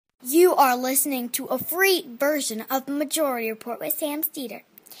You are listening to a free version of the Majority Report with Sam Steeder.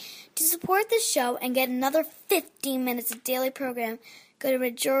 To support the show and get another 15 minutes of daily program, go to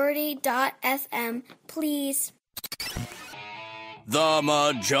majority.fm, please. The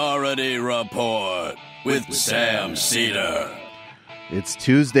Majority Report with Sam Steeder. It's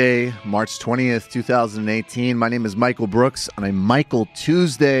Tuesday, March 20th, 2018. My name is Michael Brooks on a Michael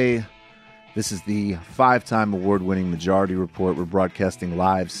Tuesday. This is the 5-time award-winning Majority Report. We're broadcasting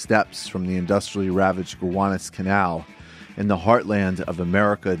live steps from the industrially ravaged Gowanus Canal in the heartland of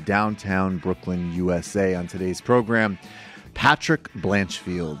America, downtown Brooklyn, USA. On today's program, Patrick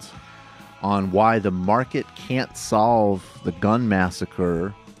Blanchfield on why the market can't solve the gun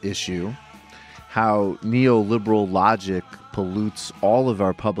massacre issue, how neoliberal logic pollutes all of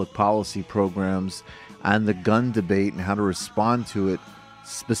our public policy programs, and the gun debate and how to respond to it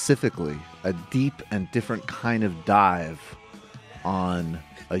specifically. A deep and different kind of dive on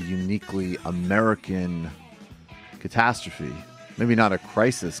a uniquely American catastrophe. Maybe not a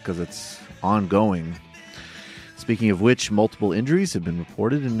crisis because it's ongoing. Speaking of which, multiple injuries have been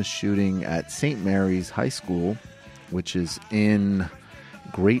reported in the shooting at St. Mary's High School, which is in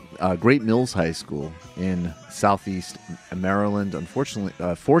Great Mills High School in Southeast Maryland.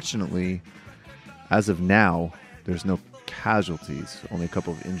 Fortunately, as of now, there's no casualties. Only a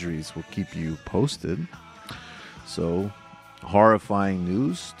couple of injuries. Will keep you posted. So, horrifying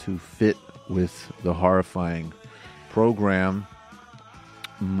news to fit with the horrifying program.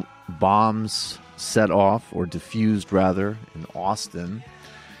 Bombs set off, or diffused rather, in Austin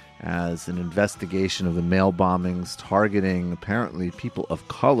as an investigation of the mail bombings targeting apparently people of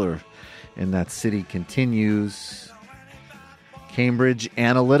color in that city continues. Cambridge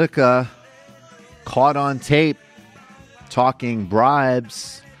Analytica caught on tape talking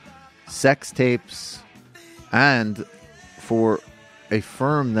bribes, sex tapes, and for a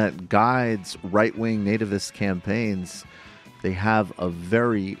firm that guides right-wing nativist campaigns, they have a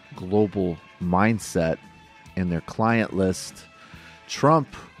very global mindset in their client list.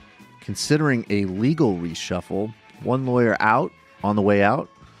 Trump considering a legal reshuffle, one lawyer out on the way out,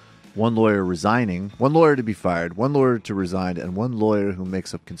 one lawyer resigning, one lawyer to be fired, one lawyer to resign, and one lawyer who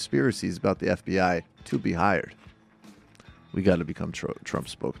makes up conspiracies about the FBI to be hired. We got to become Trump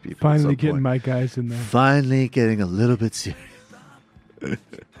spokespeople. Finally getting my guys in there. Finally getting a little bit serious.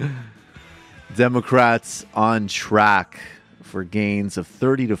 Democrats on track for gains of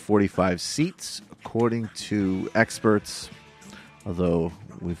 30 to 45 seats, according to experts. Although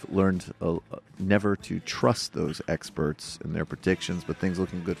we've learned never to trust those experts in their predictions, but things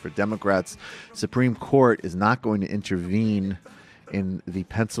looking good for Democrats. Supreme Court is not going to intervene in the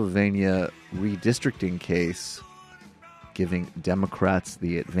Pennsylvania redistricting case, giving Democrats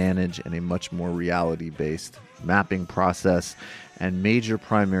the advantage in a much more reality-based mapping process. And major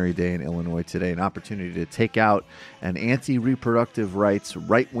primary day in Illinois today, an opportunity to take out an anti-reproductive rights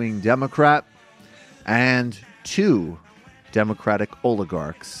right-wing Democrat and two Democratic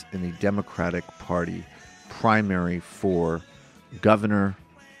oligarchs in the Democratic Party primary for governor.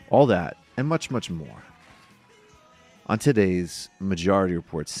 All that and much, much more. On today's Majority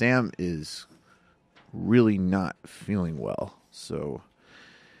Report, Sam is really not feeling well. So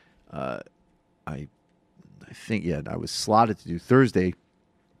I think, I was slotted to do Thursday.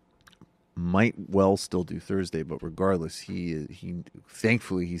 Might well still do Thursday, but regardless, he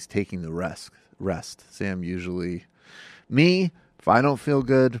thankfully he's taking the rest. Sam usually, me, if I don't feel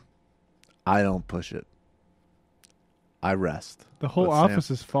good, I don't push it. I rest. The whole office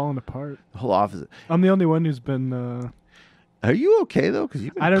is falling apart. The whole office. I'm the only one who's been. Are you okay though? Because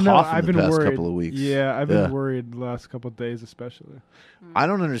you've been coughing I've the been past worried. Couple of weeks. Yeah, I've been worried the last couple of days, especially. I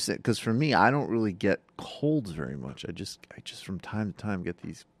don't understand because for me, I don't really get colds very much. I just from time to time get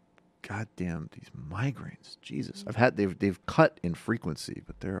these migraines. Jesus, they've cut in frequency,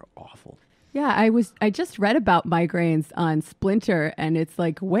 but they're awful. Yeah, I just read about migraines on Splinter, and it's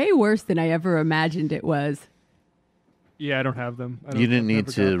like way worse than I ever imagined it was. Yeah, I don't have them. You didn't need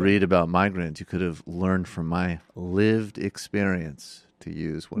to read about migraines. You could have learned from my lived experience, to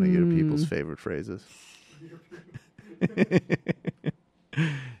use one of your people's favorite phrases.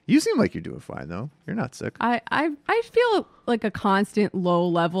 You seem like you're doing fine, though. You're not sick. I feel like a constant low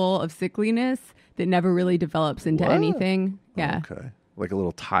level of sickliness that never really develops into anything. Yeah. Okay. Like a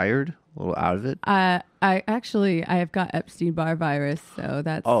little tired, a little out of it. I have got Epstein-Barr virus, so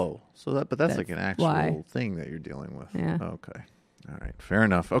that's. Oh, but that's like an actual thing that you're dealing with. Yeah. Okay. All right. Fair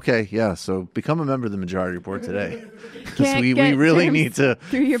enough. Okay. Yeah. So become a member of the Majority Report today, because we really need to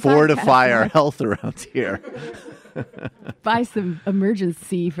fortify our health around here. Buy some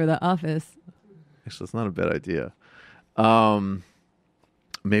emergency for the office. Actually, it's not a bad idea.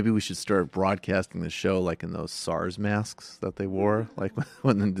 Maybe we should start broadcasting the show like in those SARS masks that they wore, like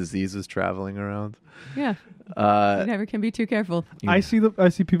when the disease was traveling around. Yeah. You never can be too careful. I see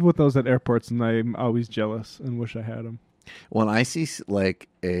people with those at airports, and I'm always jealous and wish I had them. When I see like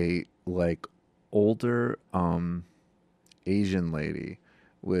a older Asian lady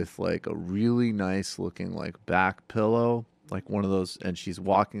with like a really nice looking like back pillow, like one of those, and she's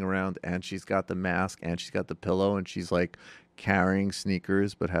walking around and she's got the mask and she's got the pillow and she's like carrying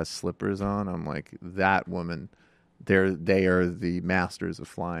sneakers but has slippers on, I'm like, that woman, they are the masters of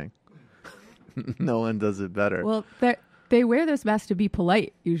flying. No one does it better. Well, they wear those masks to be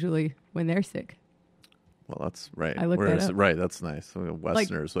polite usually when they're sick. Well, that's right. I looked that up. Right, that's nice.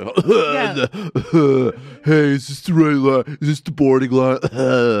 Westerners. Like, Yeah. Hey, is this the right line? Is this the boarding line?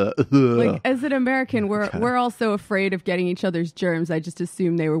 Like, as an American, we're also afraid of getting each other's germs. I just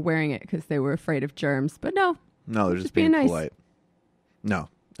assumed they were wearing it because they were afraid of germs. But no, they're just being nice. polite. No,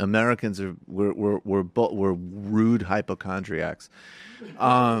 Americans are we're rude hypochondriacs.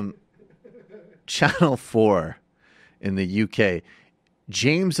 Channel 4 in the UK,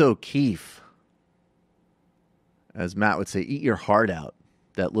 James O'Keefe, as Matt would say, eat your heart out,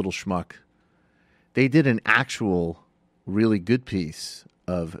 that little schmuck. They did an actual really good piece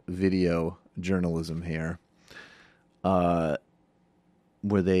of video journalism here, where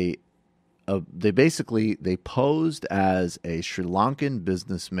they posed as a Sri Lankan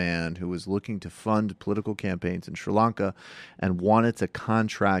businessman who was looking to fund political campaigns in Sri Lanka and wanted to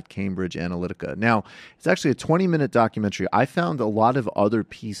contract Cambridge Analytica. Now, it's actually a 20-minute documentary. I found a lot of other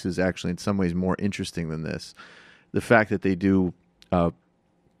pieces actually in some ways more interesting than this. The fact that they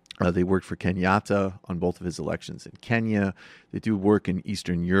worked for Kenyatta on both of his elections in Kenya. They do work in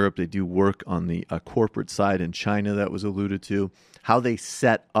Eastern Europe. They do work on the corporate side in China that was alluded to. How they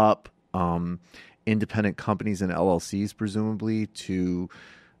set up independent companies and LLCs, presumably, to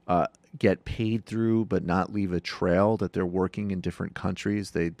get paid through but not leave a trail that they're working in different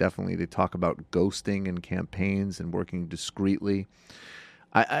countries. They talk about ghosting in campaigns and working discreetly.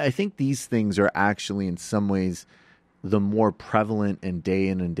 I think these things are actually in some ways the more prevalent and day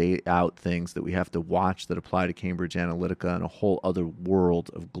in and day out things that we have to watch that apply to Cambridge Analytica and a whole other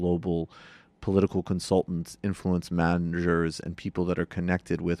world of global political consultants, influence managers, and people that are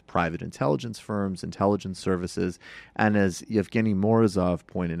connected with private intelligence firms, intelligence services. And as Yevgeny Morozov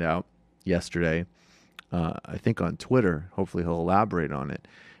pointed out yesterday, I think on Twitter, hopefully he'll elaborate on it,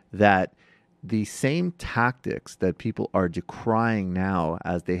 that the same tactics that people are decrying now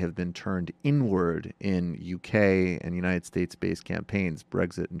as they have been turned inward in UK and United States-based campaigns,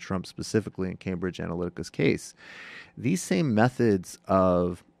 Brexit and Trump specifically in Cambridge Analytica's case, these same methods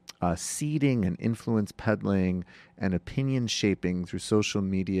of seeding and influence peddling and opinion shaping through social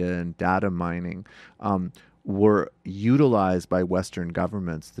media and data mining were utilized by Western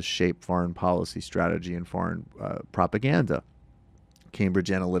governments to shape foreign policy strategy and foreign propaganda. Cambridge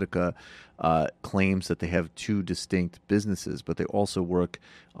Analytica claims that they have two distinct businesses, but they also work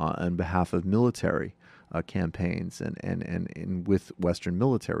on behalf of military campaigns and with Western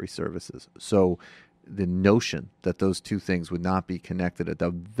military services. So the notion that those two things would not be connected at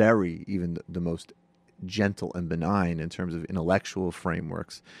the even the most gentle and benign in terms of intellectual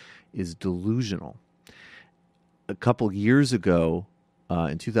frameworks is delusional. A couple years ago,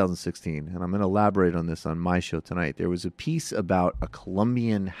 in 2016, and I'm going to elaborate on this on my show tonight, there was a piece about a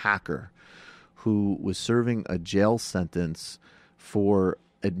Colombian hacker who was serving a jail sentence for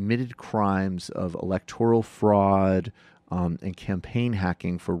admitted crimes of electoral fraud and campaign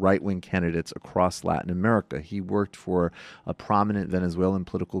hacking for right-wing candidates across Latin America. He worked for a prominent Venezuelan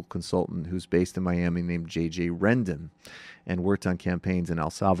political consultant who's based in Miami named J.J. Rendon and worked on campaigns in El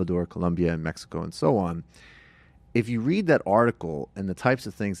Salvador, Colombia, and Mexico, and so on. If you read that article and the types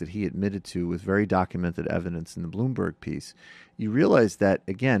of things that he admitted to with very documented evidence in the Bloomberg piece, you realize that,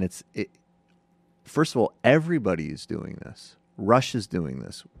 again, first of all, everybody is doing this. Russia's doing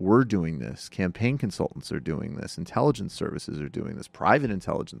this. We're doing this. Campaign consultants are doing this. Intelligence services are doing this. Private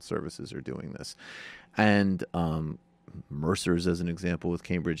intelligence services are doing this. And Mercer's, as an example, with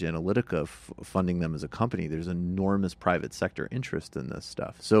Cambridge Analytica, funding them as a company, there's enormous private sector interest in this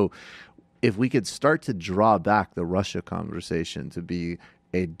stuff. So if we could start to draw back the Russia conversation to be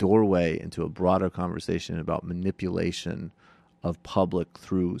a doorway into a broader conversation about manipulation of public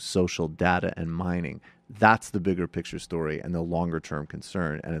through social data and mining, that's the bigger picture story and the longer term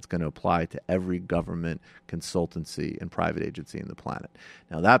concern, and it's going to apply to every government, consultancy, and private agency in the planet.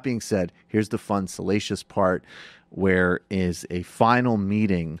 Now, that being said, here's the fun, salacious part, where is a final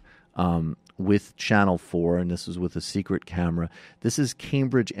meeting with Channel 4, and this is with a secret camera. This is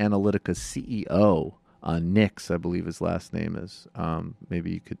Cambridge Analytica's CEO, Nix, I believe his last name is.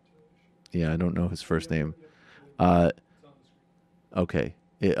 Maybe you could, I don't know his first name.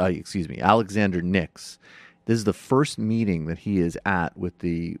 Excuse me, Alexander Nix. This is the first meeting that he is at with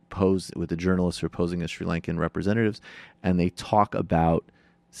the journalists who are posing as Sri Lankan representatives, and they talk about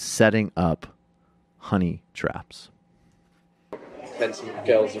setting up honey traps. Send some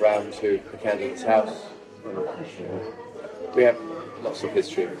girls around to the candidate's house. We have lots of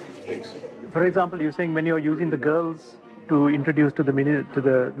history of things. For example, you're saying when you're using the girls to introduce to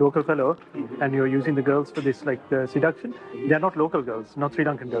the local fellow, and you're using the girls for this, like the seduction, they're not local girls, not Sri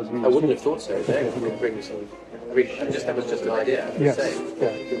Lankan girls. I wouldn't have thought so. They could bring some. That was just an idea. Yes.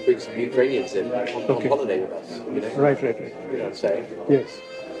 We could bring some Ukrainians in on holiday with us. Right. You know what I'm saying? Yes.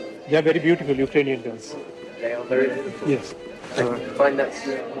 They are very beautiful Ukrainian girls. They are very beautiful. Yes. I find that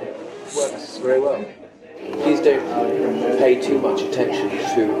works very well. Please don't pay too much attention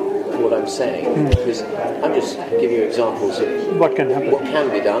to what I'm saying, because I'm just giving you examples of what can happen, what can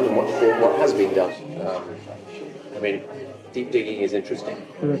be done, and what has been done. Deep digging is interesting,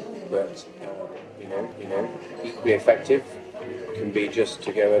 but equally effective can be just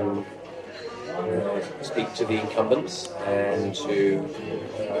to go and speak to the incumbents and to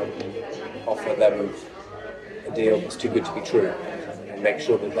offer them a deal that's too good to be true, and make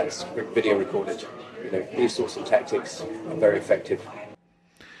sure that that's video recorded. These sorts of tactics are very effective.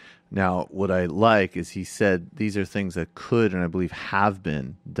 Now, what I like is he said these are things that could, and I believe have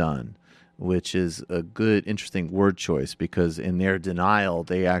been done, which is a good, interesting word choice, because in their denial,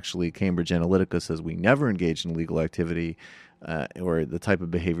 Cambridge Analytica says we never engaged in illegal activity or the type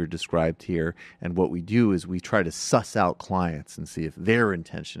of behavior described here. And what we do is we try to suss out clients and see if their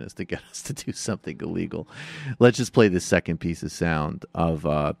intention is to get us to do something illegal. Let's just play this second piece of sound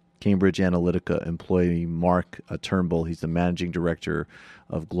of Cambridge Analytica employee Mark Turnbull. He's the managing director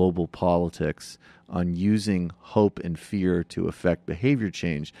of global politics, on using hope and fear to affect behavior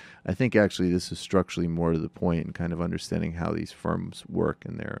change. I think actually this is structurally more to the point in kind of understanding how these firms work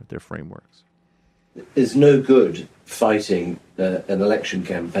and their frameworks. There's no good fighting an election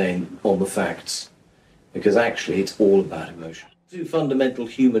campaign on the facts, because actually it's all about emotion. Two fundamental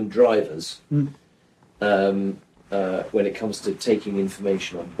human drivers when it comes to taking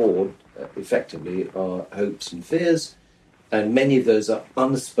information on board effectively are hopes and fears, and many of those are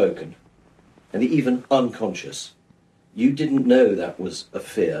unspoken and even unconscious. You didn't know that was a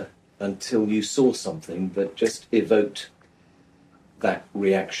fear until you saw something that just evoked that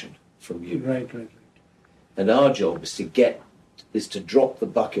reaction from you. Right. And our job is to drop the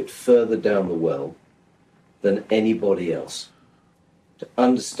bucket further down the well than anybody else, to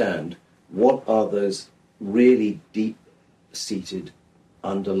understand what are those really deep-seated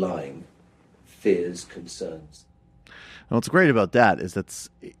underlying fears, concerns. And what's great about that is that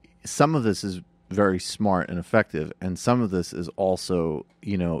some of this is very smart and effective, and some of this is also,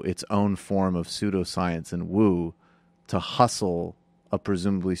 its own form of pseudoscience and woo to hustle a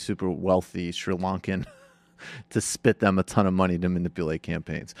presumably super wealthy Sri Lankan to spit them a ton of money to manipulate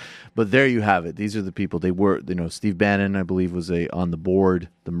campaigns. But there you have it. These are the people. They were, Steve Bannon, I believe, was on the board.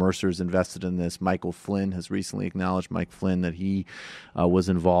 The Mercers invested in this. Michael Flynn has recently acknowledged, Mike Flynn, that he was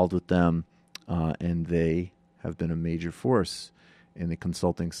involved with them, and they have been a major force in the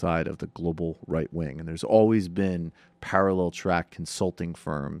consulting side of the global right wing. And there's always been parallel track consulting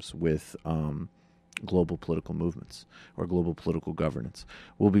firms with global political movements or global political governance.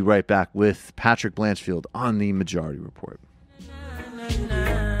 We'll be right back with Patrick Blanchfield on the Majority Report.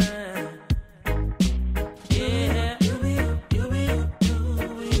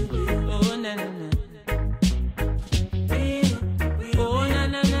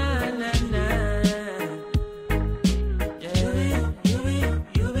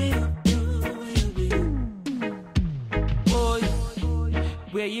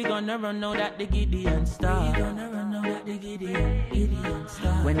 Where you gonna run out at the Gideon star?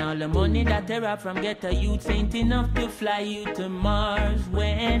 When all the money that they rob from ghetto youths ain't enough to fly you to Mars.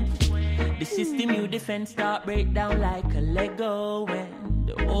 When the system you defend start break down like a Lego. When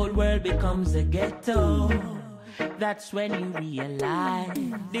the whole world becomes a ghetto, that's when you realize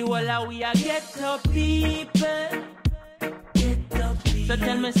the whole of we are ghetto people. So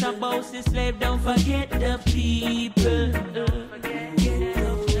tell me some about the slave, don't forget the people.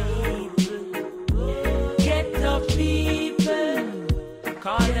 Ghetto people,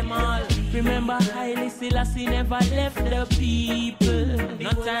 call them all. Remember Haile Selassie never left the people. No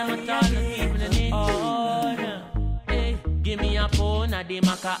time at all, the people in it. Oh, no. Hey, give me a phone at the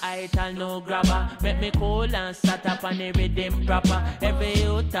maca ital no grabber. Make me cool and sat up on the rhythm proper. Every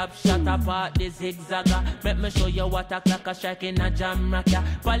you top shot apart the zigzagger. Make me show you what a clock a strike in a jam racker.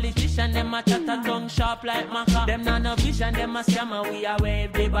 Politician them a chat a tongue sharp like maca. Them not no vision, them a scammer. We a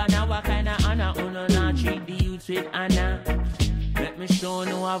wave the banner. What kind of honor? Uno not treat the youth with honor. Let me show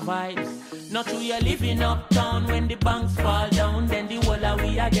no a vibes. Not true you living uptown. When the banks fall down, then the whole of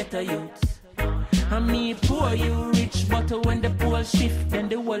we a get a youth. And me poor, you rich, but when the poor shift, then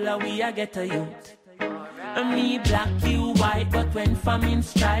the whole of we a get a youth. And me black, you white, but when famine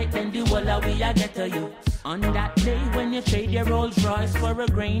strike, then the whole of we a get a youth. On that day when you trade your Rolls Royce for a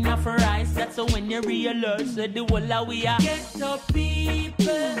grain of rice, that's when you realize that the whole of we a get up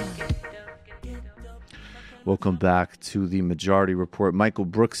people. Welcome back to the Majority Report. Michael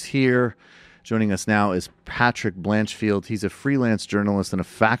Brooks here. Joining us now is Patrick Blanchfield. He's a freelance journalist and a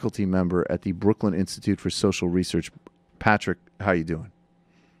faculty member at the Brooklyn Institute for Social Research. Patrick, how are you doing?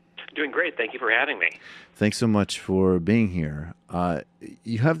 Doing great. Thank you for having me. Thanks so much for being here.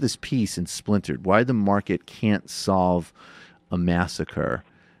 You have this piece in Splinter, Why the Market Can't Solve a Massacre.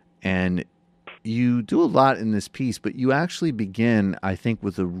 And you do a lot in this piece, but you actually begin, I think,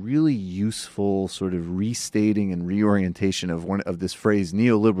 with a really useful sort of restating and reorientation of this phrase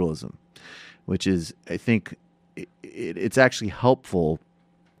neoliberalism, which is, I think, it's actually helpful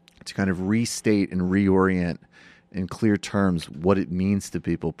to kind of restate and reorient in clear terms what it means to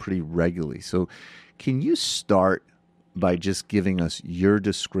people pretty regularly. So can you start by just giving us your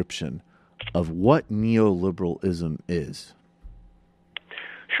description of what neoliberalism is?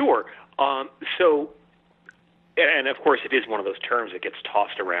 Sure. And of course, it is one of those terms that gets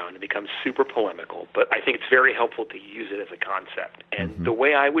tossed around and becomes super polemical, but I think it's very helpful to use it as a concept. And the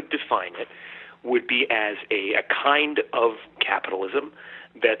way I would define it would be as a kind of capitalism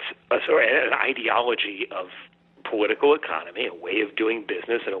that's an ideology of political economy, a way of doing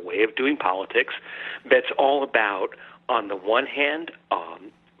business and a way of doing politics that's all about, on the one hand,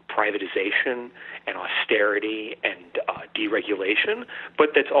 privatization and austerity and deregulation, but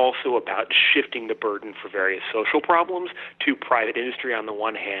that's also about shifting the burden for various social problems to private industry on the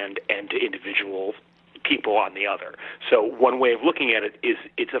one hand and to individual people on the other. So one way of looking at it is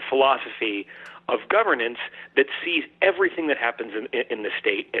it's a philosophy of governance that sees everything that happens in the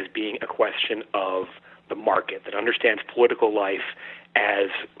state as being a question of the market, that understands political life as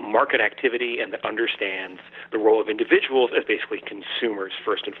market activity and that understands the role of individuals as basically consumers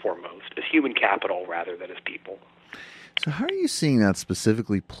first and foremost, as human capital rather than as people. So how are you seeing that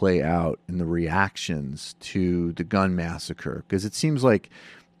specifically play out in the reactions to the gun massacre? Because it seems like,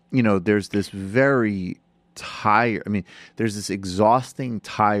 there's this very there's this exhausting,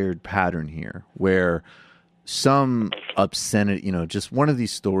 tired pattern here where some obscenity, just one of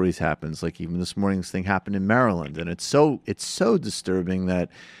these stories happens, like even this morning's thing happened in Maryland, and it's so disturbing that,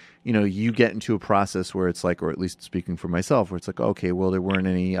 you get into a process where it's like, or at least speaking for myself, where it's like, okay, well, there weren't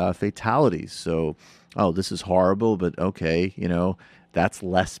any fatalities, so, oh, this is horrible, but okay, that's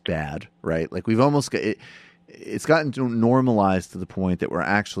less bad, right? Like we've almost got it's gotten normalized to the point that we're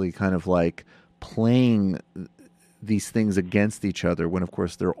actually kind of like playing these things against each other when, of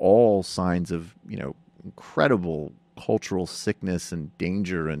course, they're all signs of, incredible cultural sickness and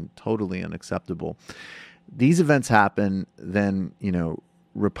danger and totally unacceptable. These events happen, then,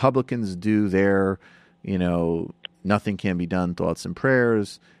 Republicans do their, nothing can be done, thoughts and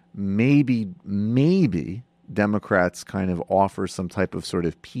prayers. Maybe Democrats kind of offer some type of sort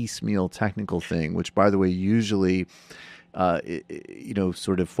of piecemeal technical thing, which, by the way, usually,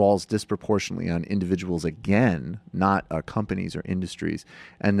 sort of falls disproportionately on individuals again, not companies or industries.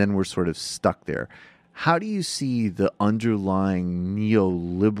 And then we're sort of stuck there. How do you see the underlying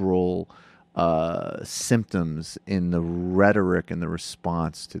neoliberal symptoms in the rhetoric and the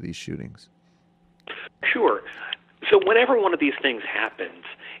response to these shootings? Sure. So whenever one of these things happens,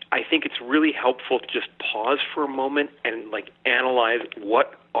 I think it's really helpful to just pause for a moment and analyze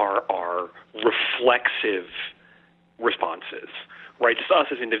what are our reflexive responses, right? Just us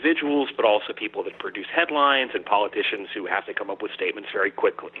as individuals, but also people that produce headlines and politicians who have to come up with statements very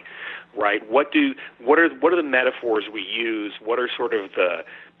quickly, right? What are the metaphors we use? What are sort of the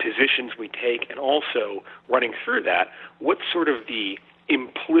positions we take? And also, running through that, what's sort of the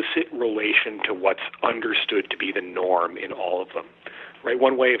implicit relation to what's understood to be the norm in all of them, right?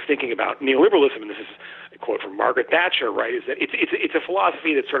 One way of thinking about neoliberalism, and this is a quote from Margaret Thatcher, right, is that it's a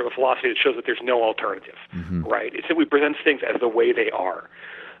philosophy that's sort of a philosophy that shows that there's no alternative, right? It simply presents things as the way they are.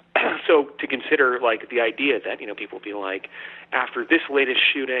 So to consider, like, the idea that, people be like, after this latest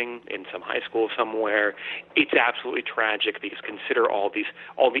shooting in some high school somewhere, it's absolutely tragic because consider all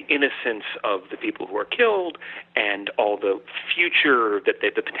the innocence of the people who are killed and all the future,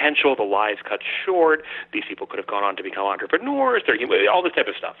 the potential, the lives cut short. These people could have gone on to become entrepreneurs, all this type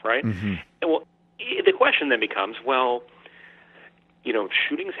of stuff, right? Mm-hmm. And well, the question then becomes, well,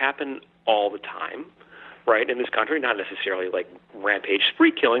 shootings happen all the time, right, in this country, not necessarily like rampage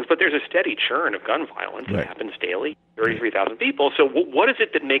spree killings, but there's a steady churn of gun violence that happens daily, 33,000 people. So what is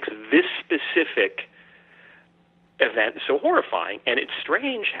it that makes this specific event so horrifying? And it's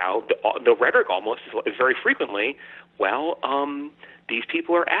strange how the rhetoric almost is very frequently, well, these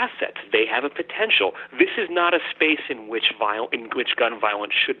people are assets. They have a potential. This is not a space in which gun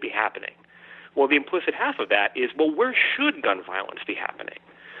violence should be happening. Well, the implicit half of that is, well, where should gun violence be happening?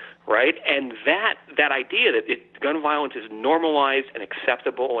 Right? And that idea that gun violence is normalized and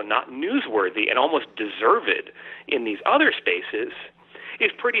acceptable and not newsworthy and almost deserved in these other spaces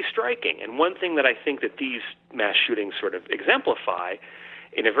is pretty striking. And one thing that I think that these mass shootings sort of exemplify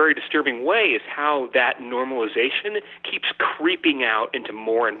in a very disturbing way is how that normalization keeps creeping out into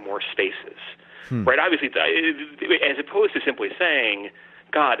more and more spaces. Right? Obviously, as opposed to simply saying,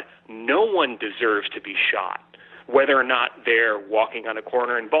 God, no one deserves to be shot, whether or not they're walking on a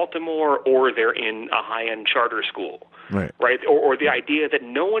corner in Baltimore or they're in a high-end charter school, right? Or the idea that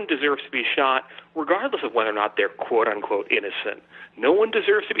no one deserves to be shot regardless of whether or not they're quote-unquote innocent. No one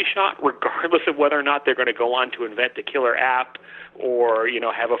deserves to be shot regardless of whether or not they're going to go on to invent a killer app or,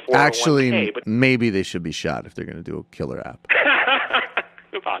 have a 401k. Actually, maybe they should be shot if they're going to do a killer app. I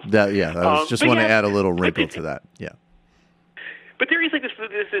just want to add a little wrinkle to that. Yeah. But there is like this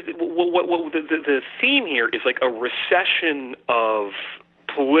the theme here is like a recession of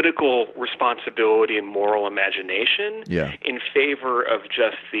political responsibility and moral imagination in favor of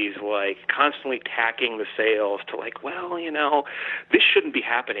just these like constantly tacking the sails to like, well, this shouldn't be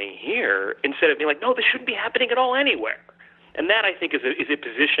happening here, instead of being like, no, this shouldn't be happening at all anywhere. And that, I think, is a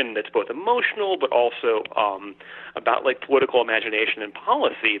position that's both emotional but also about like political imagination and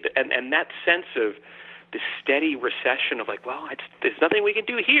policy, and that sense of this steady recession of like, well, there's nothing we can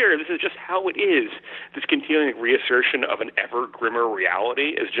do here. This is just how it is. This continuing reassertion of an ever grimmer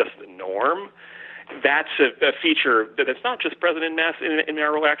reality is just the norm. That's a feature that's not just present in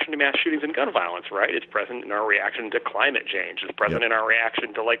our reaction to mass shootings and gun violence, right? It's present in our reaction to climate change. It's present in our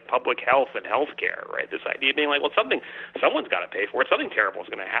reaction to like public health and healthcare, right? This idea of being like, well, someone's got to pay for it. Something terrible is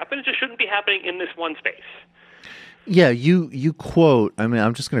going to happen. It just shouldn't be happening in this one space. Yeah, you quote,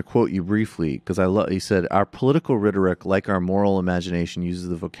 I'm just going to quote you briefly because you said, our political rhetoric, like our moral imagination, uses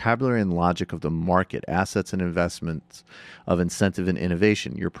the vocabulary and logic of the market, assets and investments of incentive and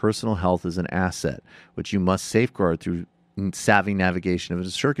innovation. Your personal health is an asset, which you must safeguard through savvy navigation of an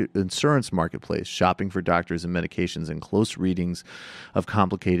insurance marketplace, shopping for doctors and medications, and close readings of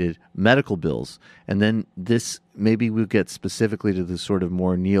complicated medical bills. And then maybe we'll get specifically to the sort of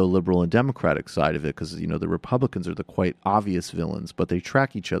more neoliberal and democratic side of it, because the Republicans are the quite obvious villains, but they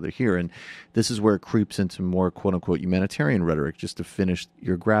track each other here. And this is where it creeps into more quote-unquote humanitarian rhetoric, just to finish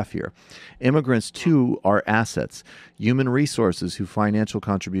your graph here. Immigrants, too, are assets, human resources whose financial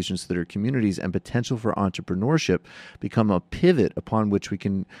contributions to their communities and potential for entrepreneurship become a pivot upon which we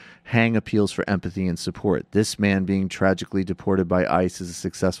can hang appeals for empathy and support. This man being tragically deported by ICE is a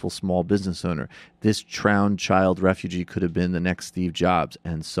successful small business owner. This drowned child refugee could have been the next Steve Jobs,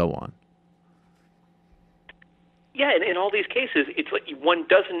 and so on. Yeah, and in all these cases, it's like one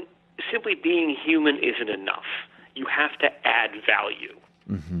doesn't, simply being human isn't enough. You have to add value,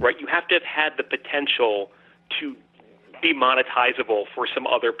 right? You have to have had the potential to be monetizable for some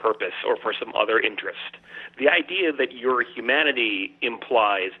other purpose or for some other interest. The idea that your humanity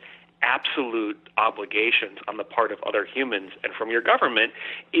implies absolute obligations on the part of other humans and from your government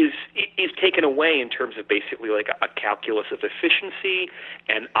is taken away in terms of basically like a calculus of efficiency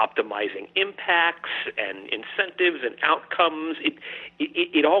and optimizing impacts and incentives and outcomes.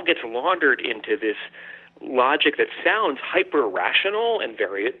 It all gets laundered into this logic that sounds hyper-rational and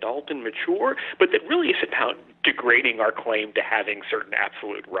very adult and mature, but that really is about degrading our claim to having certain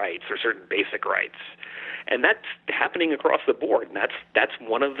absolute rights or certain basic rights. And that's happening across the board, and that's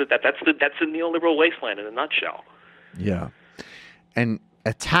the neoliberal wasteland in a nutshell. Yeah, and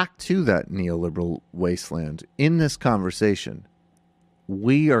attack to that neoliberal wasteland in this conversation,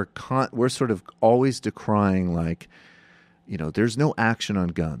 we're sort of always decrying like, there's no action on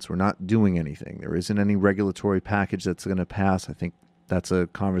guns. We're not doing anything. There isn't any regulatory package that's going to pass. I think that's a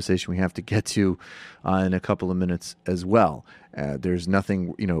conversation we have to get to in a couple of minutes as well. There's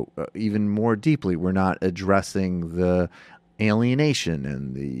nothing, even more deeply, we're not addressing the alienation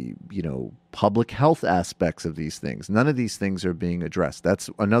and the, public health aspects of these things. None of these things are being addressed. That's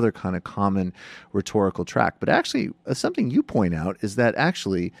another kind of common rhetorical track. But actually, something you point out is that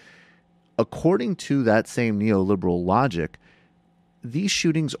actually, according to that same neoliberal logic, these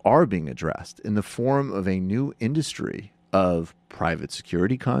shootings are being addressed in the form of a new industry of private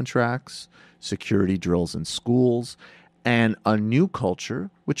security contracts, security drills in schools, and a new culture,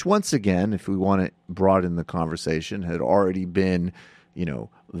 which once again, if we want to broaden the conversation, had already been,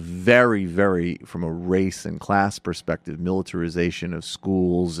 very, very, from a race and class perspective, militarization of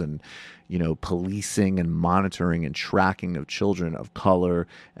schools and, policing and monitoring and tracking of children of color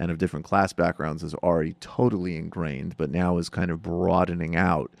and of different class backgrounds is already totally ingrained, but now is kind of broadening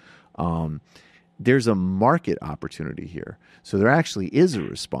out. There's a market opportunity here. So there actually is a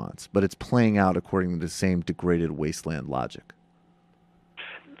response, but it's playing out according to the same degraded wasteland logic.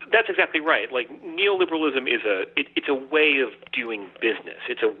 That's exactly right. Like, neoliberalism is it's a way of doing business.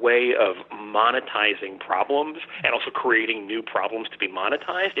 It's a way of monetizing problems and also creating new problems to be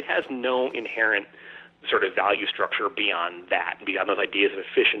monetized. It has no inherent sort of value structure beyond that, beyond those ideas of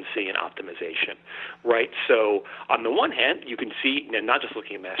efficiency and optimization, right? So on the one hand, you can see, and not just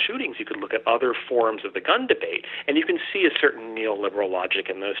looking at mass shootings, you could look at other forms of the gun debate, and you can see a certain neoliberal logic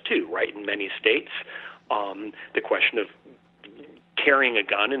in those too, right? In many states, the question of carrying a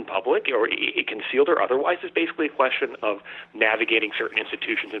gun in public, or concealed or otherwise, is basically a question of navigating certain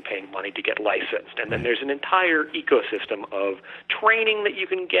institutions and paying money to get licensed. And then there's an entire ecosystem of training that you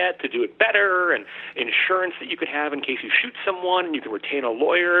can get to do it better, and insurance that you could have in case you shoot someone, and you can retain a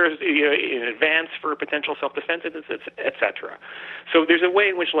lawyer in advance for potential self-defense, et cetera. So there's a way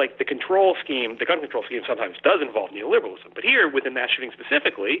in which, like, the gun control scheme sometimes does involve neoliberalism. But here, within mass shooting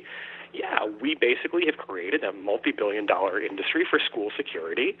specifically, we basically have created a multi-billion-dollar industry for school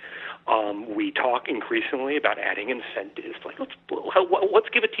security. We talk increasingly about adding incentives, like let's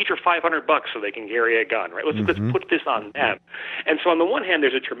give a teacher $500 so they can carry a gun, right? Let's put this on them. And so on the one hand,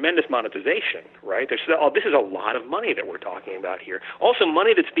 there's a tremendous monetization, right? This is a lot of money that we're talking about here. Also,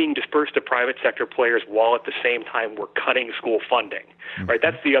 money that's being dispersed to private sector players while at the same time we're cutting school funding, right?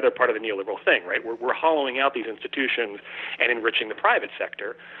 That's the other part of the neoliberal thing, right? We're hollowing out these institutions and enriching the private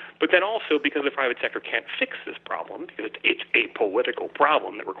sector. But then also, because the private sector can't fix this problem, because it's a political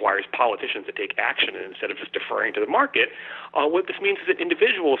problem that requires politicians to take action instead of just deferring to the market, what this means is that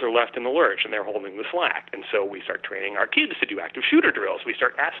individuals are left in the lurch and they're holding the slack. And so we start training our kids to do active shooter drills. We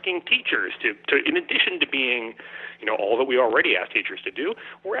start asking teachers to in addition to being, all that we already ask teachers to do,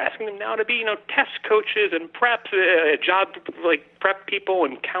 we're asking them now to be, test coaches and prep, prep people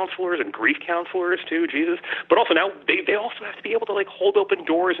and counselors and grief counselors too, Jesus. But also now they also have to be able to hold open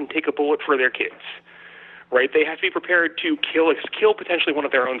doors and take a bullet for their kids, right? They have to be prepared to kill potentially one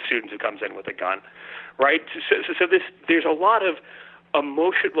of their own students who comes in with a gun, right? So there's a lot of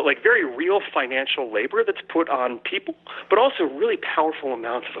emotion, very real financial labor that's put on people, but also really powerful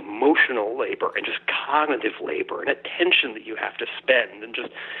amounts of emotional labor and just cognitive labor and attention that you have to spend. And just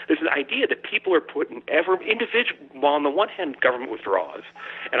there's an idea that people are put in while on the one hand government withdraws,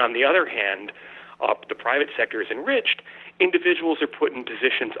 and on the other hand the private sector is enriched, individuals are put in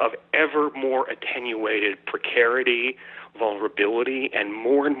positions of ever more attenuated precarity, vulnerability, and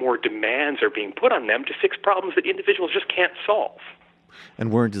more demands are being put on them to fix problems that individuals just can't solve.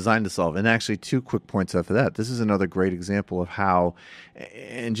 And weren't designed to solve. And actually, 2 quick points after that. This is another great example of how,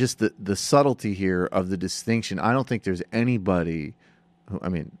 and just the subtlety here of the distinction. I don't think there's anybody,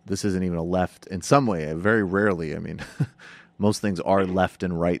 this isn't even a left in some way, very rarely. Most things are left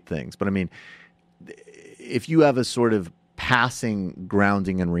and right things. But if you have a sort of passing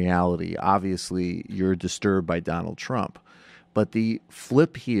grounding in reality, obviously you're disturbed by Donald Trump. But the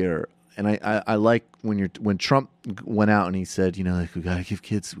flip here, and I like when Trump went out and he said, we got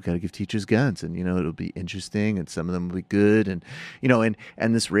to give teachers guns, and it'll be interesting, and some of them will be good, and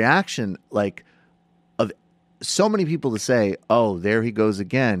and this reaction of so many people to say, oh, there he goes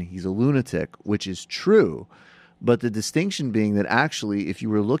again, he's a lunatic, which is true. But the distinction being that actually, if you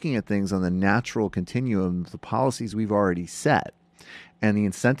were looking at things on the natural continuum, the policies we've already set and the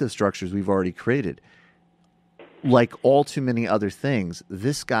incentive structures we've already created, like all too many other things,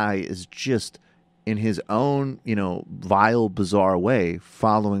 this guy is just in his own, vile, bizarre way,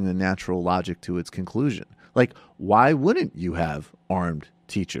 following the natural logic to its conclusion. Why wouldn't you have armed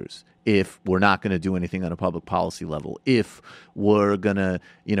teachers if we're not going to do anything on a public policy level, if we're going to,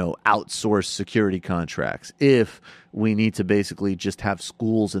 outsource security contracts, if we need to basically just have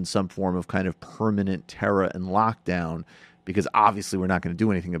schools in some form of kind of permanent terror and lockdown, because obviously we're not going to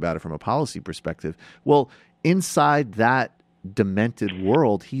do anything about it from a policy perspective? Well, inside that demented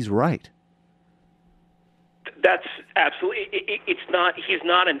world, he's right. That's absolutely. It's not. He's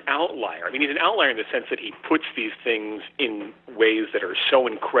not an outlier. I mean, he's an outlier in the sense that he puts these things in ways that are so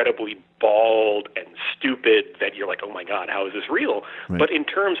incredibly bald and stupid that you're like, oh my God, how is this real? Right. But in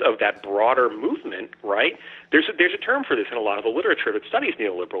terms of that broader movement, right? There's a term for this in a lot of the literature that studies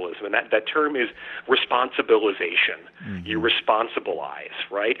neoliberalism, and that term is responsibilization. Mm-hmm. You responsibilize,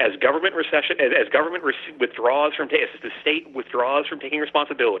 right? As government withdraws from, as the state withdraws from taking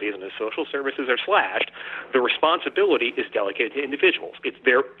responsibilities, and as social services are slashed, the responsibility is delegated to individuals.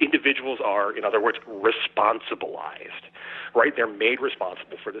 Individuals are, in other words, responsibilized, right? They're made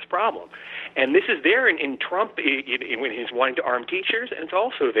responsible for this problem. And this is there in Trump when he's wanting to arm teachers, and it's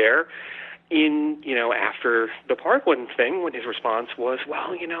also there in, after the Parkland thing, when his response was,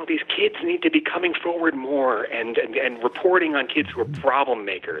 well, these kids need to be coming forward more and reporting on kids who are problem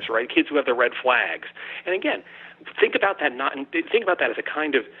makers, right? Kids who have the red flags. And again, think about that as a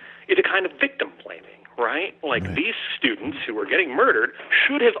kind of victim blaming. Right? Like these students who were getting murdered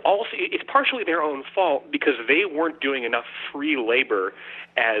should have also, it's partially their own fault because they weren't doing enough free labor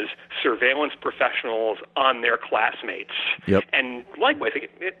as surveillance professionals on their classmates. Yep. And likewise,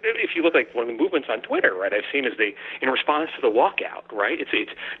 if you look like one of the movements on Twitter, right, I've seen in response to the walkout, right?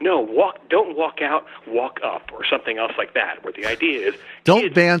 Don't walk out, walk up, or something else like that, where the idea is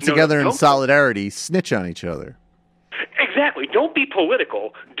don't band together in solidarity, snitch on each other. Exactly. Don't be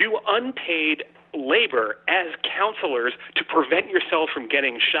political. Do unpaid labor as counselors to prevent yourself from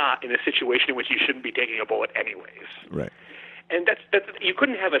getting shot in a situation in which you shouldn't be taking a bullet anyways. Right. And that's you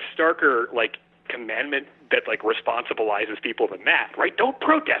couldn't have a starker commandment that responsibilizes people than that, right? Don't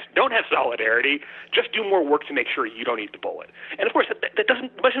protest, don't have solidarity, just do more work to make sure you don't eat the bullet. And of course that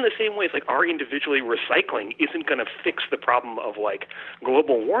doesn't, much in the same way as our individually recycling isn't going to fix the problem of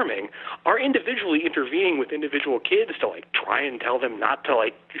global warming. Our individually intervening with individual kids to try and tell them not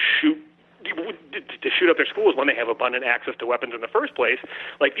to shoot up their schools when they have abundant access to weapons in the first place.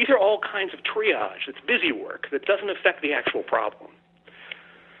 These are all kinds of triage. It's busy work that doesn't affect the actual problem.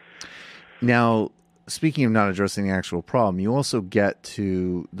 Now, speaking of not addressing the actual problem, you also get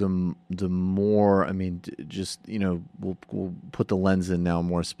to the more, we'll put the lens in now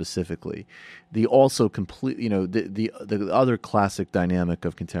more specifically. The also complete, the other classic dynamic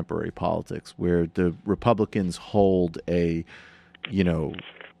of contemporary politics where the Republicans hold a,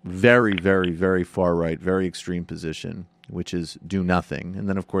 very, very, very far right, very extreme position, which is do nothing. And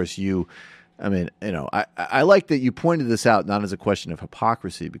then, of course, I like that you pointed this out not as a question of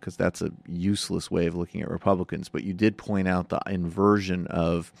hypocrisy, because that's a useless way of looking at Republicans, but you did point out the inversion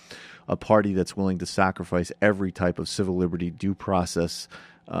of a party that's willing to sacrifice every type of civil liberty, due process,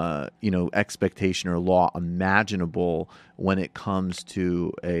 expectation or law imaginable when it comes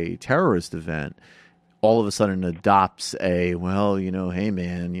to a terrorist event. All of a sudden adopts hey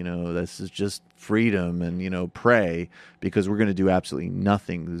man, this is just freedom and, pray, because we're going to do absolutely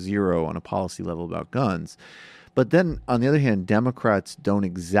nothing, zero on a policy level about guns. But then on the other hand, Democrats don't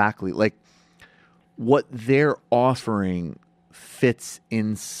exactly what they're offering fits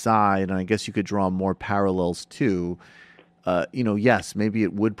inside. And I guess you could draw more parallels to, yes, maybe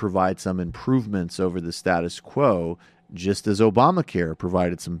it would provide some improvements over the status quo, just as Obamacare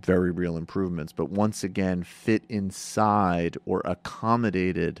provided some very real improvements, but once again fit inside or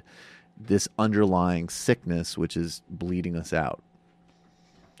accommodated this underlying sickness which is bleeding us out.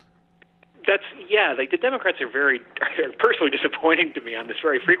 The Democrats are very personally disappointing to me on this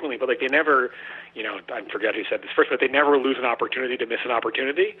very frequently, but they never, I forget who said this first, but they never lose an opportunity to miss an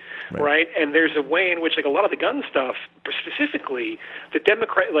opportunity, right? And there's a way in which a lot of the gun stuff, specifically,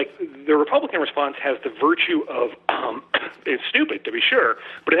 the Republican response has the virtue of, it's stupid to be sure,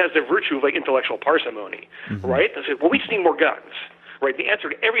 but it has the virtue of intellectual parsimony, right? They say, well, we just need more guns. Right, the answer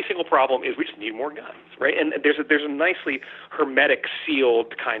to every single problem is we just need more guns, right? And there's a nicely hermetic,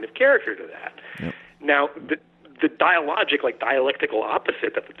 sealed kind of character to that. Yep. Now, the dialectical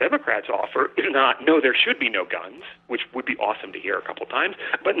opposite that the Democrats offer is not, no, there should be no guns, which would be awesome to hear a couple times,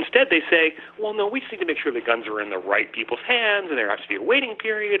 but instead they say, well, no, we just need to make sure the guns are in the right people's hands, and there has to be a waiting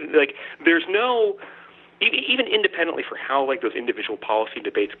period. There's no... Even independently for how those individual policy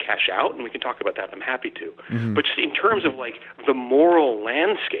debates cash out, and we can talk about that, I'm happy to. Mm-hmm. But just in terms of the moral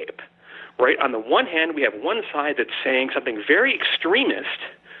landscape, right? On the one hand, we have one side that's saying something very extremist,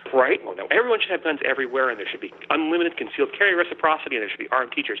 right? Well, no, everyone should have guns everywhere, and there should be unlimited concealed carry reciprocity, and there should be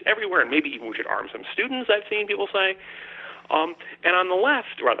armed teachers everywhere, and maybe even we should arm some students, I've seen people say. And on the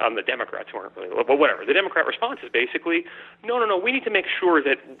left, or on the Democrats who aren't really, but whatever, the Democrat response is basically, no, we need to make sure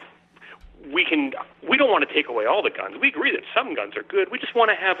that we don't want to take away all the guns. We agree that some guns are good. We just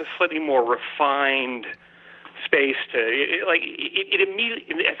want to have a slightly more refined space to it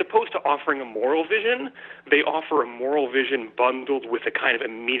immediately, as opposed to offering a moral vision, they offer a moral vision bundled with a kind of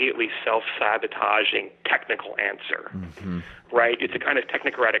immediately self-sabotaging technical answer, right? It's a kind of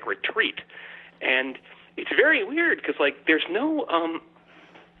technocratic retreat, and it's very weird because there's no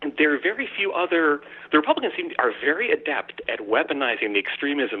there are very few other. The Republicans are very adept at weaponizing the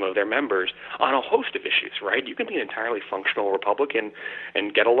extremism of their members on a host of issues, right? You can be an entirely functional Republican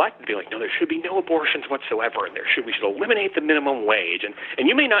and get elected and be like, no, there should be no abortions whatsoever, and we should eliminate the minimum wage. And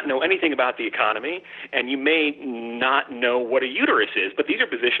you may not know anything about the economy, and you may not know what a uterus is, but these are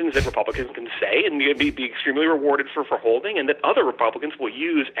positions that Republicans can say and be extremely rewarded for holding, and that other Republicans will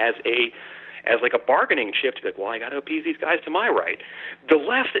use as a bargaining chip to be like, well, I got to appease these guys to my right. The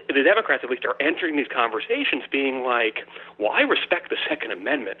left, the Democrats at least, are entering these conversations being like, well, I respect the Second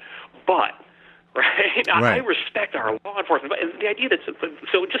Amendment, but, right? I respect our law enforcement. And the idea that,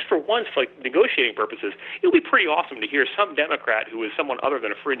 so just for once, for negotiating purposes, it would be pretty awesome to hear some Democrat who is someone other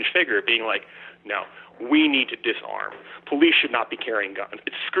than a fringe figure being like, no, we need to disarm. Police should not be carrying guns.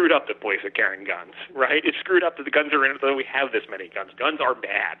 It's screwed up that police are carrying guns, right? It's screwed up that the guns are in it, that we have this many guns. Guns are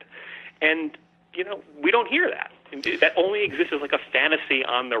bad. And, we don't hear that. That only exists as a fantasy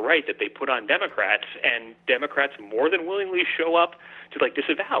on the right that they put on Democrats, and Democrats more than willingly show up to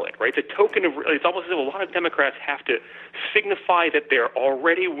disavow it, right? It's a token of, it's almost as if a lot of Democrats have to signify that they're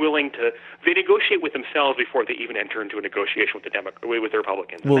already willing to, they negotiate with themselves before they even enter into a negotiation with the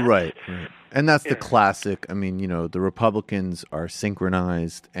Republicans. Well, right. And that's the classic, the Republicans are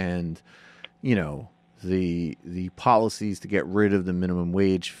synchronized and, the policies to get rid of the minimum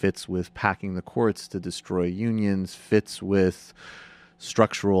wage fits with packing the courts to destroy unions, fits with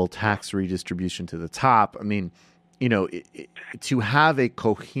structural tax redistribution to the top. To have a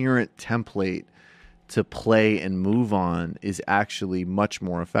coherent template to play and move on is actually much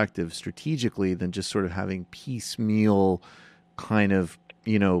more effective strategically than just sort of having piecemeal kind of,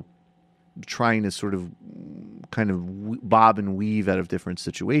 trying to sort of kind of bob and weave out of different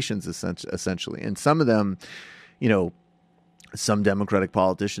situations, essentially. And some of them, some Democratic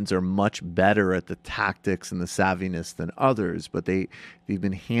politicians are much better at the tactics and the savviness than others, but they've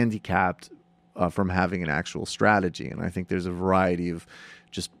been handicapped from having an actual strategy. And I think there's a variety of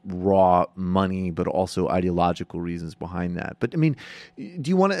just raw money, but also ideological reasons behind that. But do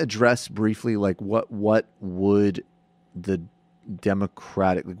you want to address briefly, what would the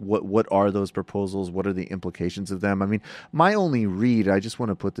Democratic, what are those proposals? What are the implications of them? My only read, I just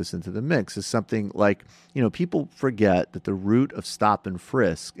want to put this into the mix, is something like, people forget that the root of stop and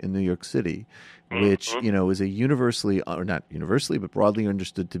frisk in New York City, which, is a universally, or not universally, but broadly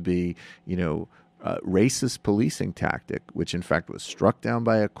understood to be, racist policing tactic, which in fact was struck down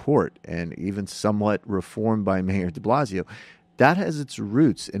by a court and even somewhat reformed by Mayor de Blasio. That has its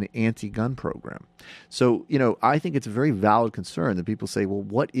roots in an anti-gun program. So, I think it's a very valid concern that people say, well,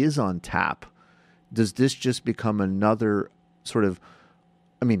 what is on tap? Does this just become another sort of,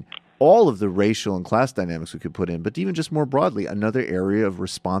 all of the racial and class dynamics we could put in, but even just more broadly, another area of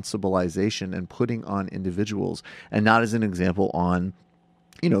responsibilization and putting on individuals, and not as an example on,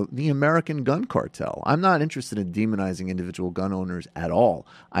 the American gun cartel. I'm not interested in demonizing individual gun owners at all.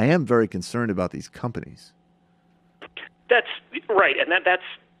 I am very concerned about these companies. That's right, and that's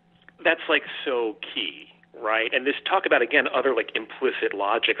so key, right? And this talk about, again, other implicit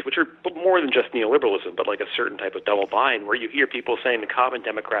logics, which are more than just neoliberalism, but a certain type of double bind, where you hear people saying the common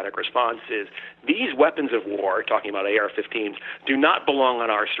Democratic response is, these weapons of war, talking about AR-15s, do not belong on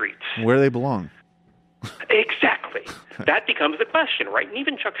our streets. Where do they belong? Exactly. That becomes the question, right? And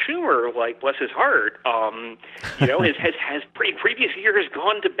even Chuck Schumer, bless his heart, has previous years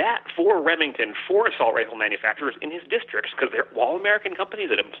gone to bat for Remington, for assault rifle manufacturers in his districts, because they're all American companies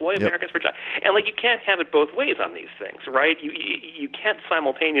that employ Americans for jobs. And you can't have it both ways on these things, right? You can't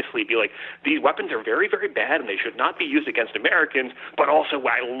simultaneously be like, these weapons are very, very bad and they should not be used against Americans, but also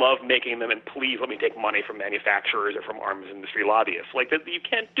I love making them and please let me take money from manufacturers or from arms industry lobbyists. You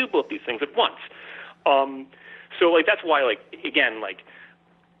can't do both these things at once. So that's why, again,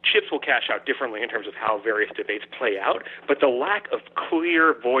 chips will cash out differently in terms of how various debates play out, but the lack of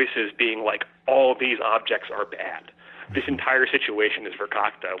clear voices being all these objects are bad, this entire situation is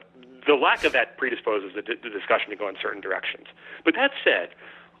verkakta, the lack of that predisposes the discussion to go in certain directions. But that said,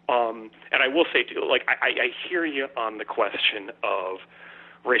 and I will say too, I hear you on the question of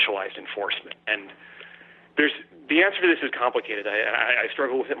racialized enforcement, and The answer to this is complicated. I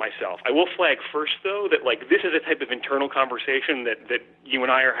struggle with it myself. I will flag first, though, that this is a type of internal conversation that you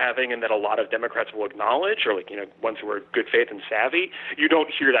and I are having, and that a lot of Democrats will acknowledge, or ones who are good faith and savvy. You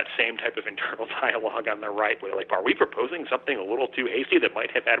don't hear that same type of internal dialogue on the right, where are we proposing something a little too hasty that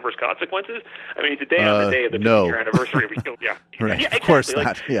might have adverse consequences? I mean, today on the day of the 50-year anniversary, right. Yeah, exactly. Of course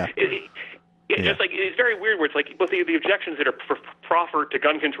not. Just it's very weird where it's both the objections that are proffered to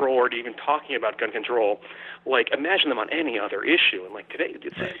gun control or to even talking about gun control, imagine them on any other issue. And today,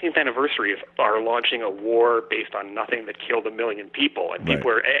 it's the 16th anniversary of our launching a war based on nothing that killed 1 million people, and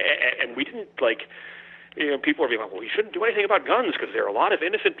people are, and we didn't people are being well, we shouldn't do anything about guns because there are a lot of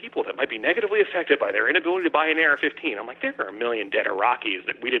innocent people that might be negatively affected by their inability to buy an AR-15. I'm there are 1 million dead Iraqis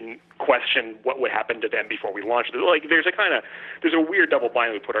that we didn't question what would happen to them before we launched it. There's a weird double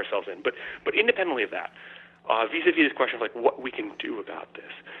bind we put ourselves in. But independently of that, vis-a-vis this question of what we can do about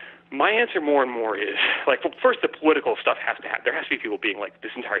this, my answer more and more is first, the political stuff has to happen. There has to be people being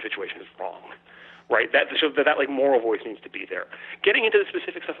this entire situation is wrong. Right, that moral voice needs to be there. Getting into the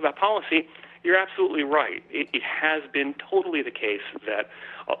specific stuff about policy, you're absolutely right. It has been totally the case that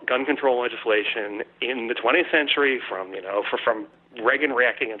gun control legislation in the 20th century, from Reagan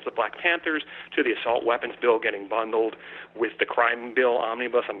reacting against the Black Panthers to the assault weapons bill getting bundled with the crime bill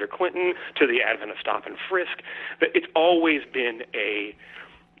omnibus under Clinton to the advent of stop and frisk, that it's always been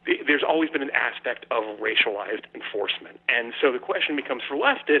there's always been an aspect of racialized enforcement. And so the question becomes for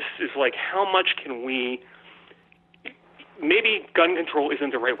leftists is how much can we – maybe gun control isn't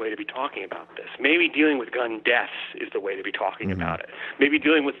the right way to be talking about this. Maybe dealing with gun deaths is the way to be talking about it. Maybe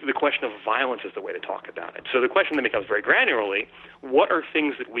dealing with the question of violence is the way to talk about it. So the question then becomes very granularly, what are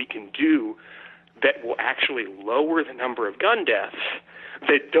things that we can do that will actually lower the number of gun deaths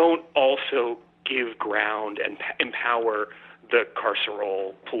that don't also give ground and empower the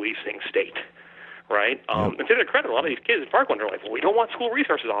carceral policing state, right? And to their credit, a lot of these kids in Parkland are we don't want school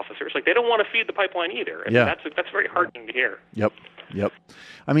resources officers. They don't want to feed the pipeline either. And that's very heartening to hear. Yep.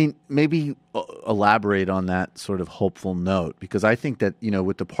 I mean, maybe elaborate on that sort of hopeful note, because I think that,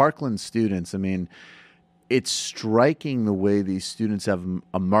 with the Parkland students, I mean, it's striking the way these students have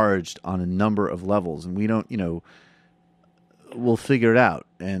emerged on a number of levels. And we don't, we'll figure it out.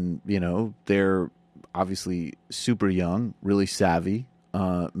 And, they're obviously super young, really savvy.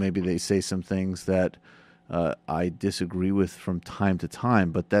 Maybe they say some things that I disagree with from time to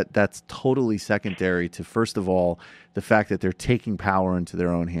time, but that's totally secondary to, first of all, the fact that they're taking power into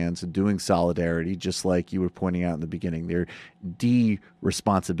their own hands and doing solidarity, just like you were pointing out in the beginning. They're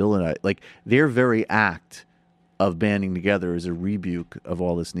de-responsibility. Their very act of banding together is a rebuke of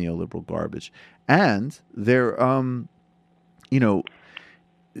all this neoliberal garbage. And they're,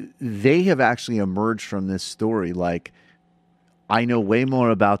 they have actually emerged from this story I know way more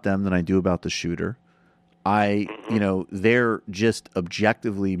about them than I do about the shooter. They're just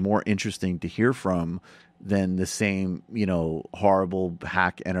objectively more interesting to hear from than the same, horrible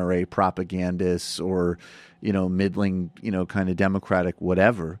hack NRA propagandists or, middling, kind of Democratic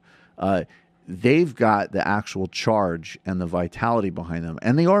whatever. They've got the actual charge and the vitality behind them.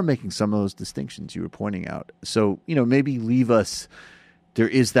 And they are making some of those distinctions you were pointing out. So, maybe leave us... There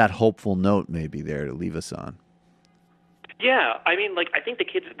is that hopeful note maybe there to leave us on. Yeah, I mean, I think the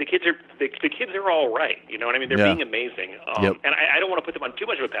kids are all right. You know what I mean? They're being amazing, and I don't want to put them on too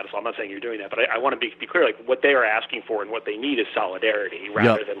much of a pedestal. I'm not saying you're doing that, but I want to be clear. What they are asking for and what they need is solidarity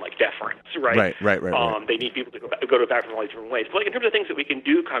rather than deference, right? Right. They need people to go back from all these different ways. But in terms of things that we can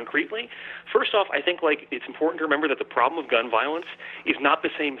do concretely, first off, I think it's important to remember that the problem of gun violence is not the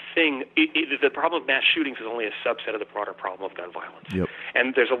same thing. The problem of mass shootings is only a subset of the broader problem of gun violence.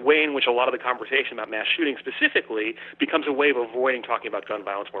 And there's a way in which a lot of the conversation about mass shootings specifically becomes a way of avoiding talking about gun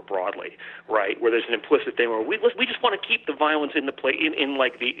violence more broadly, right? Where there's an implicit thing where we just want to keep the violence in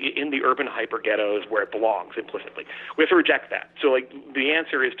the urban hyper ghettos where it belongs implicitly. We have to reject that. So the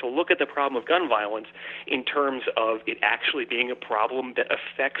answer is to look at the problem of gun violence in terms of it actually being a problem that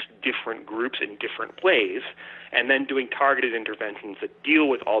affects different groups in different ways, and then doing targeted interventions that deal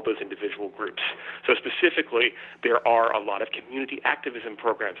with all those individual groups. So specifically, there are a lot of community activism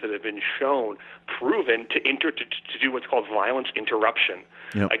programs that have been proven to do what's called violence interruption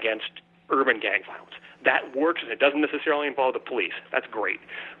against urban gang violence. That works, and it doesn't necessarily involve the police. That's great,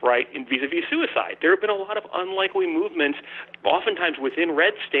 right? In vis-a-vis suicide, there have been a lot of unlikely movements, oftentimes within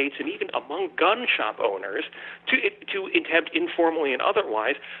red states and even among gun shop owners, to attempt informally and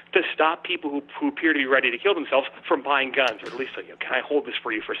otherwise to stop people who appear to be ready to kill themselves from buying guns, or at least can I hold this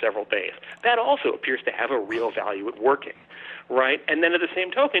for you for several days? That also appears to have a real value at working, right? And then at the same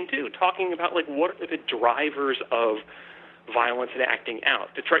token, too, talking about what are the drivers of violence and acting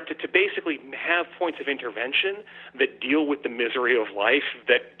out, to try to basically have points of intervention that deal with the misery of life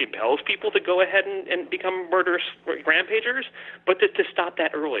that impels people to go ahead and become murderous rampagers, but to stop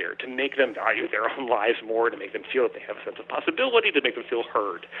that earlier, to make them value their own lives more, to make them feel that they have a sense of possibility, to make them feel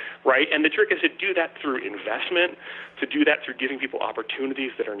heard, right? And the trick is to do that through investment, to do that through giving people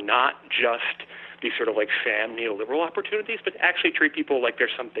opportunities that are not just these sort of like sham neoliberal opportunities, but actually treat people like they're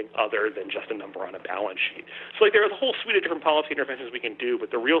something other than just a number on a balance sheet. So like there's a whole suite of different policy interventions we can do,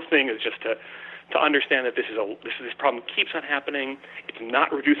 but the real thing is just to understand that this problem keeps on happening. It's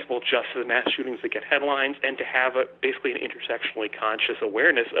not reducible just to the mass shootings that get headlines, and to have basically an intersectionally conscious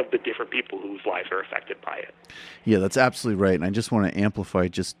awareness of the different people whose lives are affected by it. Yeah, that's absolutely right. And I just want to amplify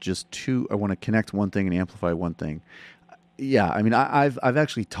I want to connect one thing and amplify one thing. Yeah, I mean, I've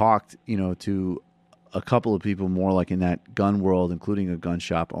actually talked, to a couple of people more like in that gun world, including a gun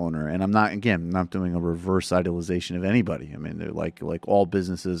shop owner. And I'm not doing a reverse idealization of anybody. I mean, they're like all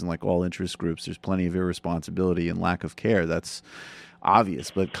businesses and like all interest groups, there's plenty of irresponsibility and lack of care. That's obvious.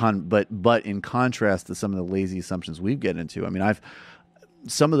 But in contrast to some of the lazy assumptions we get into, I mean,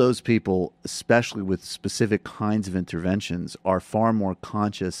 some of those people, especially with specific kinds of interventions, are far more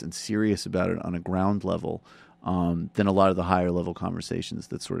conscious and serious about it on a ground level than a lot of the higher level conversations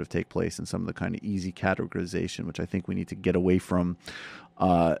that sort of take place in some of the kind of easy categorization, which I think we need to get away from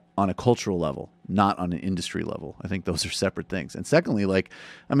on a cultural level, not on an industry level. I think those are separate things. And secondly,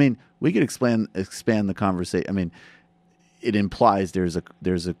 we could expand the conversation. I mean, it implies there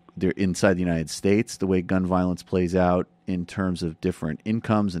inside the United States, the way gun violence plays out in terms of different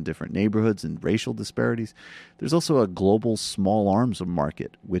incomes and different neighborhoods and racial disparities. There's also a global small arms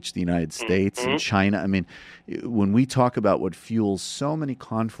market, which the United States and China, I mean, when we talk about what fuels so many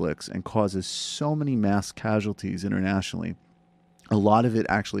conflicts and causes so many mass casualties internationally, a lot of it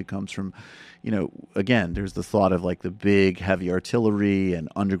actually comes from, again, there's the thought of like the big heavy artillery and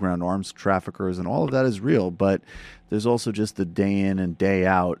underground arms traffickers, and all of that is real. But there's also just the day in and day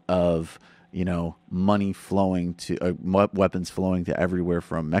out of, money flowing to weapons flowing to everywhere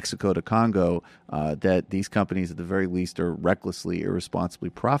from Mexico to Congo that these companies at the very least are recklessly, irresponsibly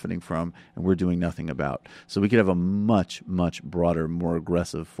profiting from, and we're doing nothing about. So we could have a much, much broader, more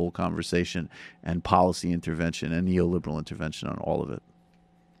aggressive, full conversation and policy intervention and neoliberal intervention on all of it.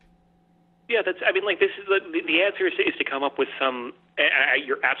 Yeah, this is the answer is to come up with some.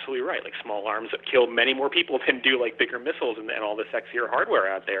 You're absolutely right. Like small arms kill many more people than do like bigger missiles and all the sexier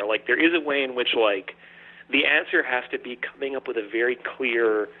hardware out there. Like there is a way in which like the answer has to be coming up with a very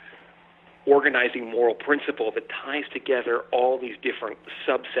clear organizing moral principle that ties together all these different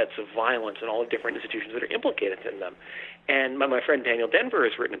subsets of violence and all the different institutions that are implicated in them. And my friend Daniel Denver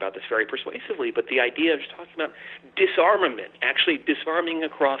has written about this very persuasively, but the idea of just talking about disarmament, actually disarming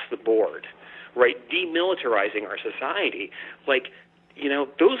across the board, right, demilitarizing our society,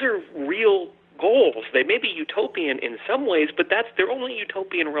 those are real goals. They may be utopian in some ways, but they're only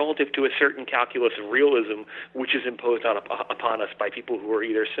utopian relative to a certain calculus of realism, which is imposed upon us by people who are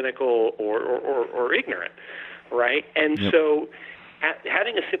either cynical or ignorant, right? And so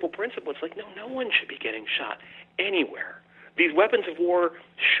having a simple principle, it's like, no one should be getting shot anywhere. These weapons of war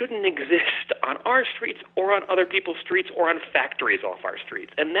shouldn't exist on our streets or on other people's streets or on factories off our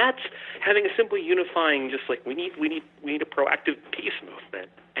streets. And that's having a simple unifying, just like we need a proactive peace movement.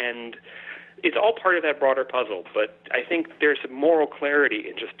 And it's all part of that broader puzzle. But I think there's a moral clarity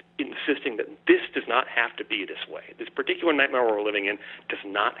in just insisting that this does not have to be this way. This particular nightmare we're living in does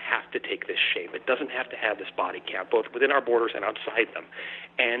not have to take this shape. It doesn't have to have this body count, both within our borders and outside them.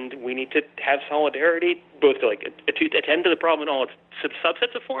 And we need to have solidarity, both to attend to the problem in all its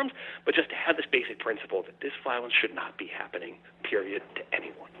subsets of forms, but just to have this basic principle that this violence should not be happening, period, to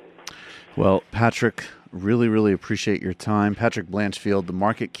anyone. Well, Patrick, really, really appreciate your time. Patrick Blanchfield, The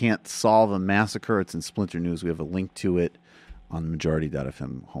Market Can't Solve a Massacre. It's in Splinter News. We have a link to it on the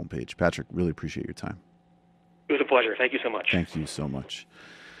Majority.fm homepage. Patrick, really appreciate your time. It was a pleasure. Thank you so much. Thank you so much.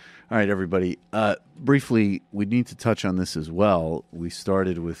 All right, everybody. Briefly, we need to touch on this as well. We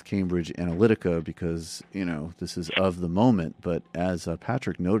started with Cambridge Analytica because, this is of the moment. But as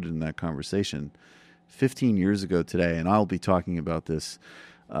Patrick noted in that conversation, 15 years ago today, and I'll be talking about this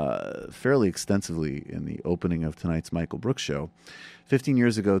fairly extensively in the opening of tonight's Michael Brooks show. 15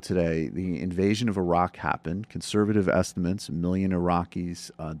 years ago today, the invasion of Iraq happened. Conservative estimates, 1 million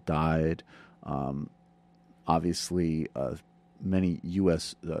Iraqis died. Obviously, many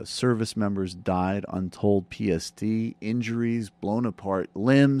U.S. Service members died. Untold PSD, injuries, blown apart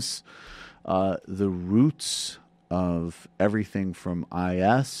limbs. The roots of everything from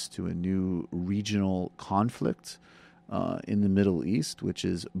IS to a new regional conflict in the Middle East, which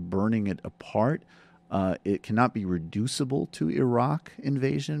is burning it apart. It cannot be reducible to Iraq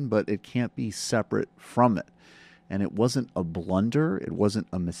invasion, but it can't be separate from it. And it wasn't a blunder. It wasn't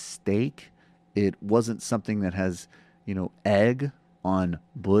a mistake. It wasn't something that has, egg on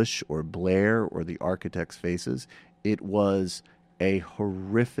Bush or Blair or the architects' faces. It was a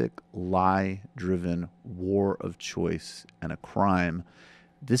horrific lie-driven war of choice and a crime.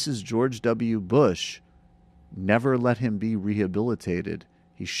 This is George W. Bush. Never let him be rehabilitated.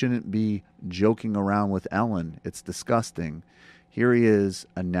 He shouldn't be joking around with Ellen. It's disgusting. Here he is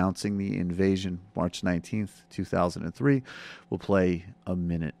announcing the invasion March 19th, 2003. We'll play a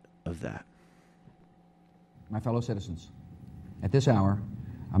minute of that. My fellow citizens, at this hour,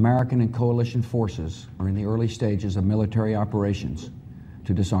 American and coalition forces are in the early stages of military operations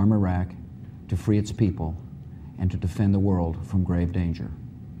to disarm Iraq, to free its people, and to defend the world from grave danger.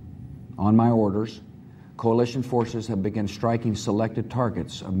 On my orders, coalition forces have begun striking selected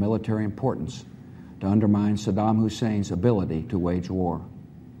targets of military importance to undermine Saddam Hussein's ability to wage war.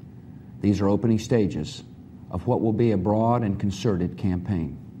 These are opening stages of what will be a broad and concerted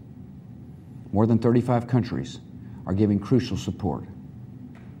campaign. More than 35 countries are giving crucial support,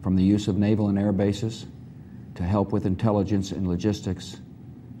 from the use of naval and air bases to help with intelligence and logistics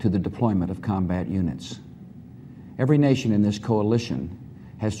to the deployment of combat units. Every nation in this coalition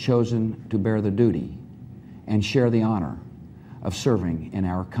has chosen to bear the duty and share the honor of serving in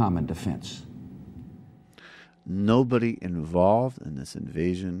our common defense. Nobody involved in this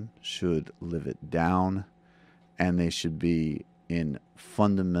invasion should live it down, and they should be in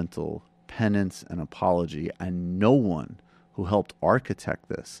fundamental penance and apology, and no one who helped architect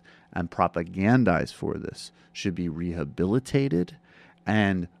this and propagandize for this should be rehabilitated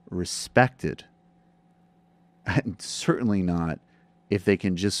and respected, and certainly not if they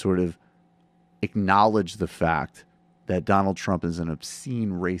can just sort of acknowledge the fact that Donald Trump is an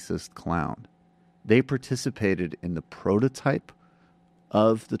obscene racist clown. They participated in the prototype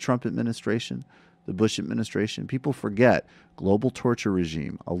of the Trump administration, the Bush administration. People forget global torture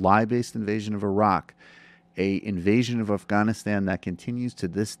regime, a lie-based invasion of Iraq, a invasion of Afghanistan that continues to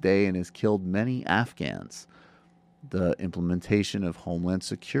this day and has killed many Afghans, the implementation of Homeland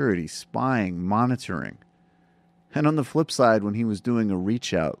Security, spying, monitoring. And on the flip side, when he was doing a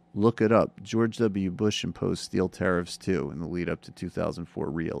reach out, look it up, George W. Bush imposed steel tariffs too in the lead up to 2004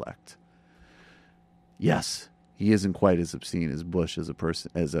 re-elect. Yes, he isn't quite as obscene as Bush as a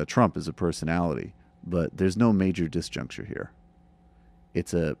person, as Trump as a personality, but there's no major disjuncture here.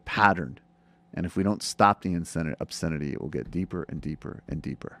 It's a pattern, and if we don't stop the obscenity, it will get deeper and deeper and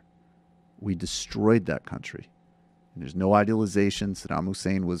deeper. We destroyed that country. And there's no idealization. Saddam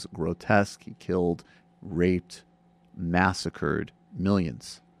Hussein was grotesque. He killed, raped, massacred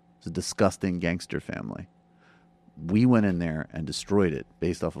millions. It was a disgusting gangster family. We went in there and destroyed it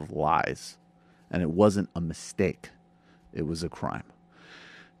based off of lies. And it wasn't a mistake. It was a crime.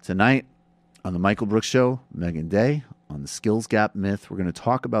 Tonight on the Michael Brooks Show, Megan Day on the skills gap myth. We're going to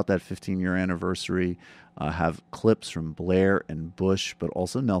talk about that 15-year anniversary, have clips from Blair and Bush, but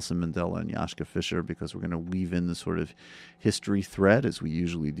also Nelson Mandela and Yashka Fisher, because we're going to weave in the sort of history thread as we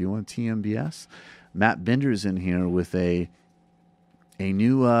usually do on TMBS. Matt Binder's in here with a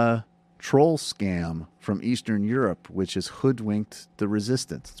new troll scam from Eastern Europe, which has hoodwinked the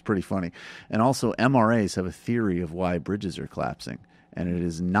resistance. It's pretty funny. And also MRAs have a theory of why bridges are collapsing, and it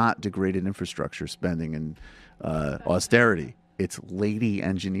is not degraded infrastructure spending and austerity. It's lady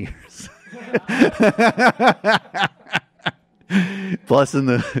engineers. Plus in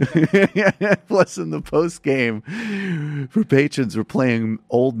the post game for patrons, we're playing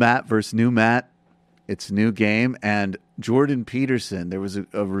old Matt versus new Matt. It's a new game, and Jordan Peterson, there was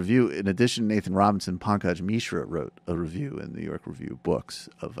a review. In addition to Nathan Robinson, Pankaj Mishra wrote a review in the New York Review of Books,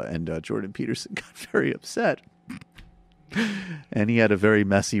 and Jordan Peterson got very upset. And he had a very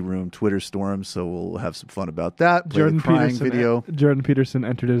messy room Twitter storm, so we'll have some fun about that. Play the crying video. Jordan Peterson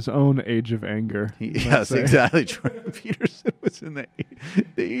entered his own age of anger. Yes, exactly. Jordan Peterson was in the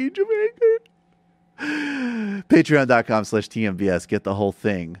age of anger. Patreon.com/TMBS. Get the whole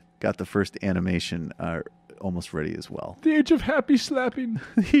thing. Got the first animation almost ready as well. The age of happy slapping.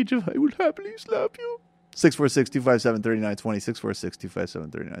 The age of I will happily slap you. 646-257-3920.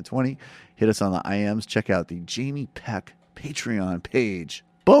 646-257-3920. Hit us on the IMs. Check out the Jamie Peck Patreon page.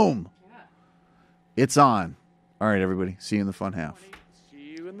 Boom. Yeah. It's on. All right, everybody. See you in the fun half.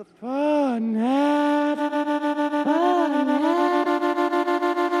 See you in the fun half.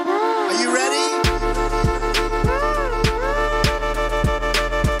 Are you ready?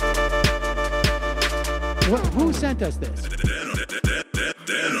 Who sent us this?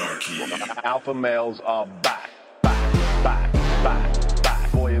 Anarchy. Alpha males are back.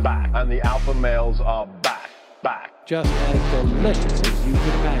 Boy, back. And the alpha males are back. Just as delicious as you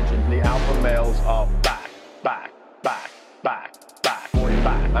can imagine. The alpha males are back.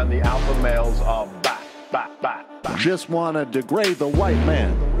 And the alpha males are back. Just want to degrade the white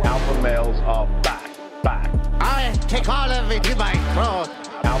man. Alpha males are back. I take all of it in my throat.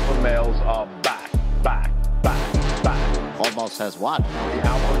 Alpha males are back. Almost says what? The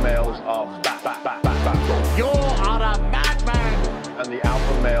alpha males are back. You are a madman. And the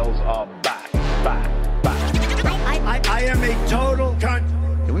alpha males are back. I am a total cunt.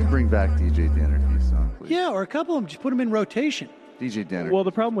 Can we bring back DJ Dannerky's song, please? Yeah, or a couple of them. Just put them in rotation. DJ Dannerky. Well,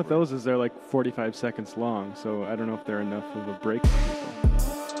 the problem with those is they're like 45 seconds long, so I don't know if they're enough of a break for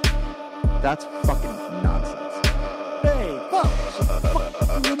people. That's fucking nonsense. Hey,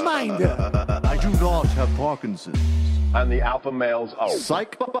 folks, reminder. I do not have Parkinson's. And the alpha males are...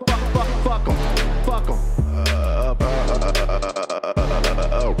 Psych. Fuck them.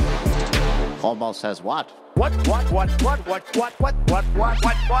 Almost says what? What?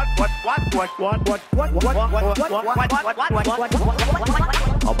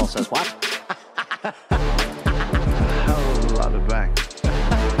 Almost says what? Hell of a lot of bank.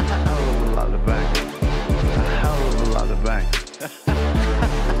 Hell of a lot of bank. Hell of a lot of bank.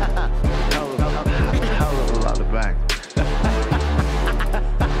 Hell of a lot of bank.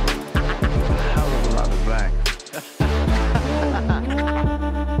 Hell of a lot of bank.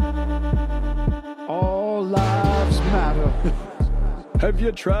 All lives matter. Have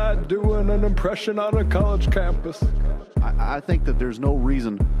you tried doing an impression on a college campus? I think that there's no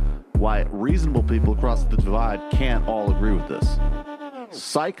reason why reasonable people across the divide can't all agree with this.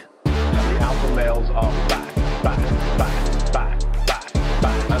 Psych. And the alpha males are back.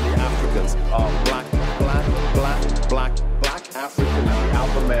 And the Africans are black. African. And the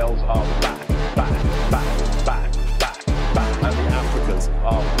alpha males are back. And the Africans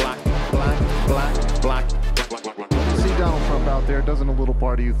are black. You see Donald Trump out there, doesn't a little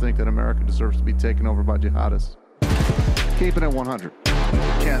part of you think that America deserves to be taken over by jihadists? Keeping it 100.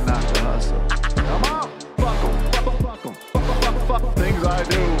 Can't knock the hustle. Come on! Fuck them. Fuck things I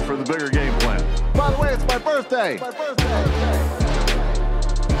do for the bigger game plan. By the way, it's my birthday!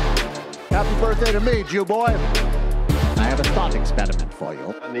 Happy birthday to me, Jew boy! I have a thought experiment for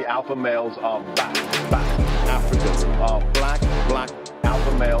you. And the alpha males are back. Africans are black.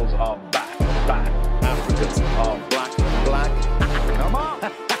 Alpha males are back. Africans are black. Come on!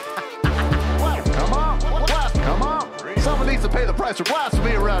 Come on! Someone needs to pay the price for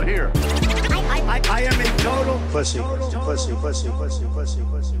blasphemy around here. I am a total pussy.